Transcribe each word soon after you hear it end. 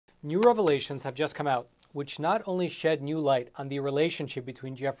New revelations have just come out, which not only shed new light on the relationship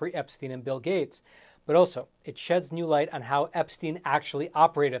between Jeffrey Epstein and Bill Gates, but also it sheds new light on how Epstein actually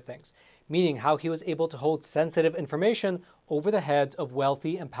operated things, meaning how he was able to hold sensitive information over the heads of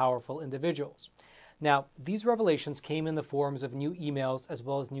wealthy and powerful individuals. Now, these revelations came in the forms of new emails as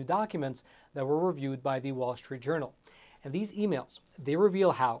well as new documents that were reviewed by the Wall Street Journal. And these emails, they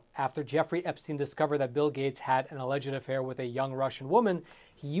reveal how, after Jeffrey Epstein discovered that Bill Gates had an alleged affair with a young Russian woman,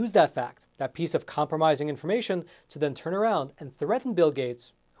 he used that fact, that piece of compromising information, to then turn around and threaten Bill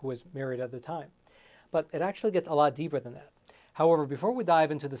Gates, who was married at the time. But it actually gets a lot deeper than that. However, before we dive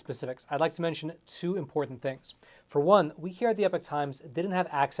into the specifics, I'd like to mention two important things. For one, we here at the Epoch Times didn't have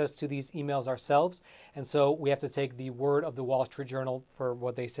access to these emails ourselves, and so we have to take the word of the Wall Street Journal for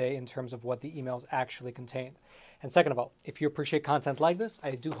what they say in terms of what the emails actually contained. And second of all, if you appreciate content like this,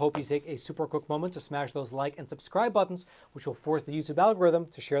 I do hope you take a super quick moment to smash those like and subscribe buttons, which will force the YouTube algorithm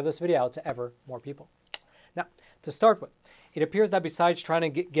to share this video out to ever more people. Now, to start with, it appears that besides trying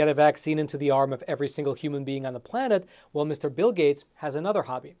to get a vaccine into the arm of every single human being on the planet, well, Mr. Bill Gates has another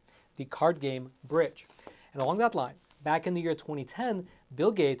hobby, the card game Bridge. And along that line, back in the year 2010,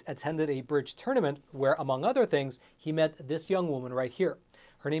 Bill Gates attended a bridge tournament where, among other things, he met this young woman right here.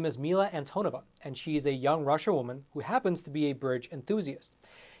 Her name is Mila Antonova, and she is a young Russian woman who happens to be a bridge enthusiast.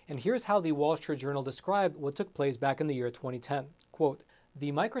 And here's how the Wall Street Journal described what took place back in the year 2010. Quote,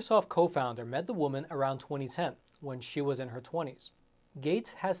 "The Microsoft co-founder met the woman around 2010, when she was in her 20s.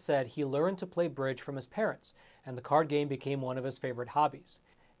 Gates has said he learned to play bridge from his parents, and the card game became one of his favorite hobbies.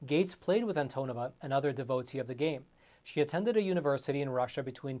 Gates played with Antonova, another devotee of the game. She attended a university in Russia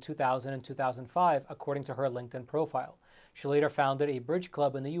between 2000 and 2005, according to her LinkedIn profile. She later founded a bridge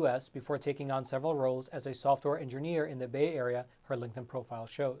club in the US before taking on several roles as a software engineer in the Bay Area, her LinkedIn profile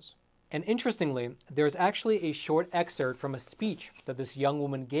shows." And interestingly, there's actually a short excerpt from a speech that this young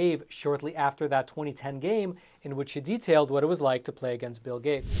woman gave shortly after that 2010 game, in which she detailed what it was like to play against Bill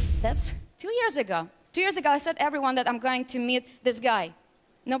Gates. That's 2 years ago. 2 years ago, I said to everyone that I'm going to meet this guy.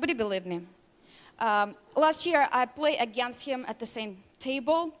 Nobody believed me. Last year, I played against him at the same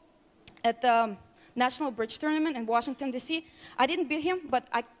table at the National Bridge Tournament in Washington, D.C. I didn't beat him, but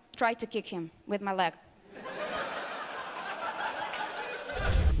I tried to kick him with my leg.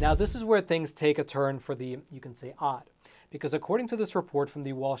 Now, this is where things take a turn for the, you can say, odd. Because according to this report from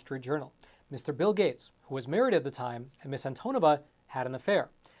the Wall Street Journal, Mr. Bill Gates, who was married at the time, and Miss Antonova had an affair.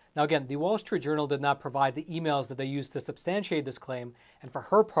 Now again, the Wall Street Journal did not provide the emails that they used to substantiate this claim, and for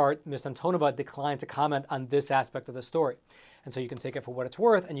her part, Miss Antonova declined to comment on this aspect of the story. And so you can take it for what it's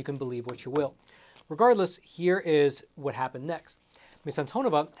worth, and you can believe what you will. Regardless, here is what happened next. Miss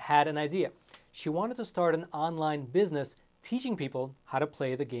Antonova had an idea. She wanted to start an online business teaching people how to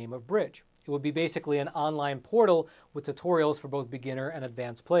play the game of bridge. It would be basically an online portal with tutorials for both beginner and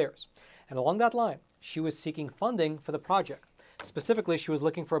advanced players. And along that line, she was seeking funding for the project. Specifically, she was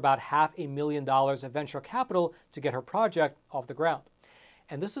looking for about $500,000 of venture capital to get her project off the ground.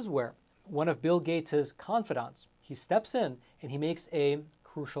 And this is where one of Bill Gates' confidants, he steps in and he makes a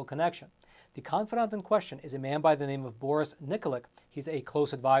crucial connection. The confidant in question is a man by the name of Boris Nikolic. He's a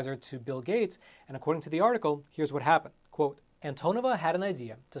close advisor to Bill Gates, and according to the article, here's what happened. Quote, "Antonova had an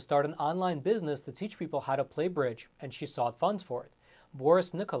idea to start an online business to teach people how to play bridge, and she sought funds for it.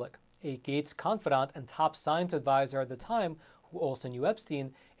 Boris Nikolic, a Gates confidant and top science advisor at the time, who also knew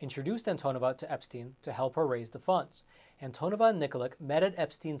Epstein, introduced Antonova to Epstein to help her raise the funds. Antonova and Nikolic met at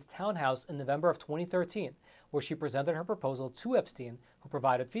Epstein's townhouse in November of 2013, where she presented her proposal to Epstein, who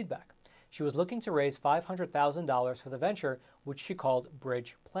provided feedback. She was looking to raise $500,000 for the venture, which she called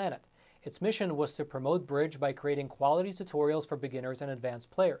Bridge Planet. Its mission was to promote bridge by creating quality tutorials for beginners and advanced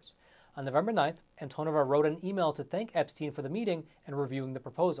players. On November 9th, Antonova wrote an email to thank Epstein for the meeting and reviewing the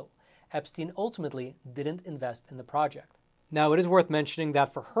proposal. Epstein ultimately didn't invest in the project." Now, it is worth mentioning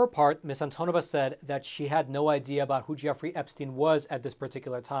that for her part, Ms. Antonova said that she had no idea about who Jeffrey Epstein was at this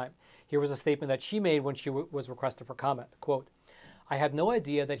particular time. Here was a statement that she made when she was requested for comment. Quote, "I had no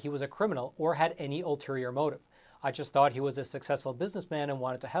idea that he was a criminal or had any ulterior motive. I just thought he was a successful businessman and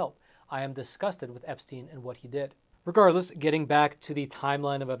wanted to help. I am disgusted with Epstein and what he did." Regardless, getting back to the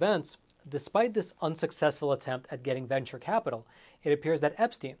timeline of events, despite this unsuccessful attempt at getting venture capital, it appears that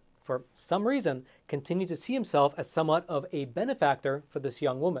Epstein, for some reason, continued to see himself as somewhat of a benefactor for this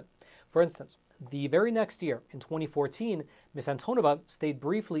young woman. For instance, the very next year, in 2014, Ms. Antonova stayed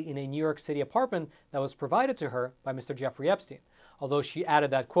briefly in a New York City apartment that was provided to her by Mr. Jeffrey Epstein, although she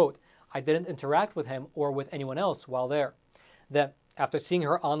added that, quote, "I didn't interact with him or with anyone else while there." Then, after seeing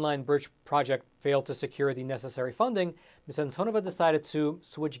her online bridge project fail to secure the necessary funding, Ms. Antonova decided to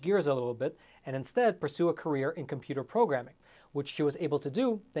switch gears a little bit and instead pursue a career in computer programming, which she was able to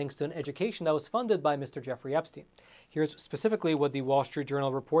do thanks to an education that was funded by Mr. Jeffrey Epstein. Here's specifically what the Wall Street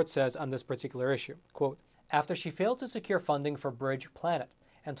Journal report says on this particular issue. Quote, "After she failed to secure funding for Bridge Planet,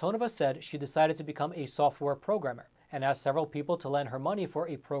 Antonova said she decided to become a software programmer and asked several people to lend her money for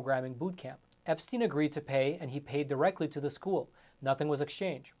a programming boot camp. Epstein agreed to pay, and he paid directly to the school. Nothing was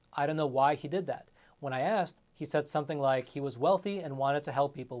exchanged. I don't know why he did that. When I asked, he said something like he was wealthy and wanted to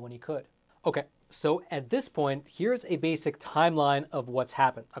help people when he could." Okay, so at this point, here's a basic timeline of what's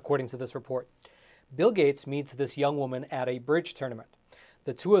happened, according to this report. Bill Gates meets this young woman at a bridge tournament.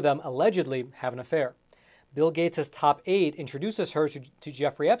 The two of them allegedly have an affair. Bill Gates' top aide introduces her to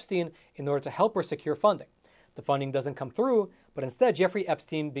Jeffrey Epstein in order to help her secure funding. The funding doesn't come through, but instead Jeffrey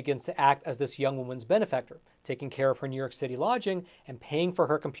Epstein begins to act as this young woman's benefactor, taking care of her New York City lodging and paying for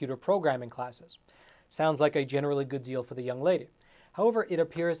her computer programming classes. Sounds like a generally good deal for the young lady. However, it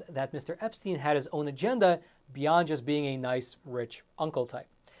appears that Mr. Epstein had his own agenda beyond just being a nice, rich uncle type.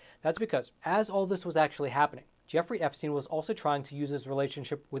 That's because, as all this was actually happening, Jeffrey Epstein was also trying to use his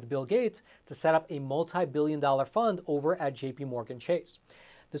relationship with Bill Gates to set up a multi-billion-dollar fund over at JP Morgan Chase.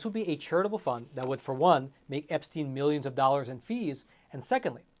 This would be a charitable fund that would, for one, make Epstein millions of dollars in fees, and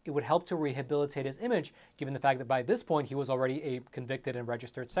secondly, it would help to rehabilitate his image, given the fact that by this point he was already a convicted and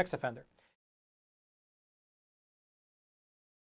registered sex offender.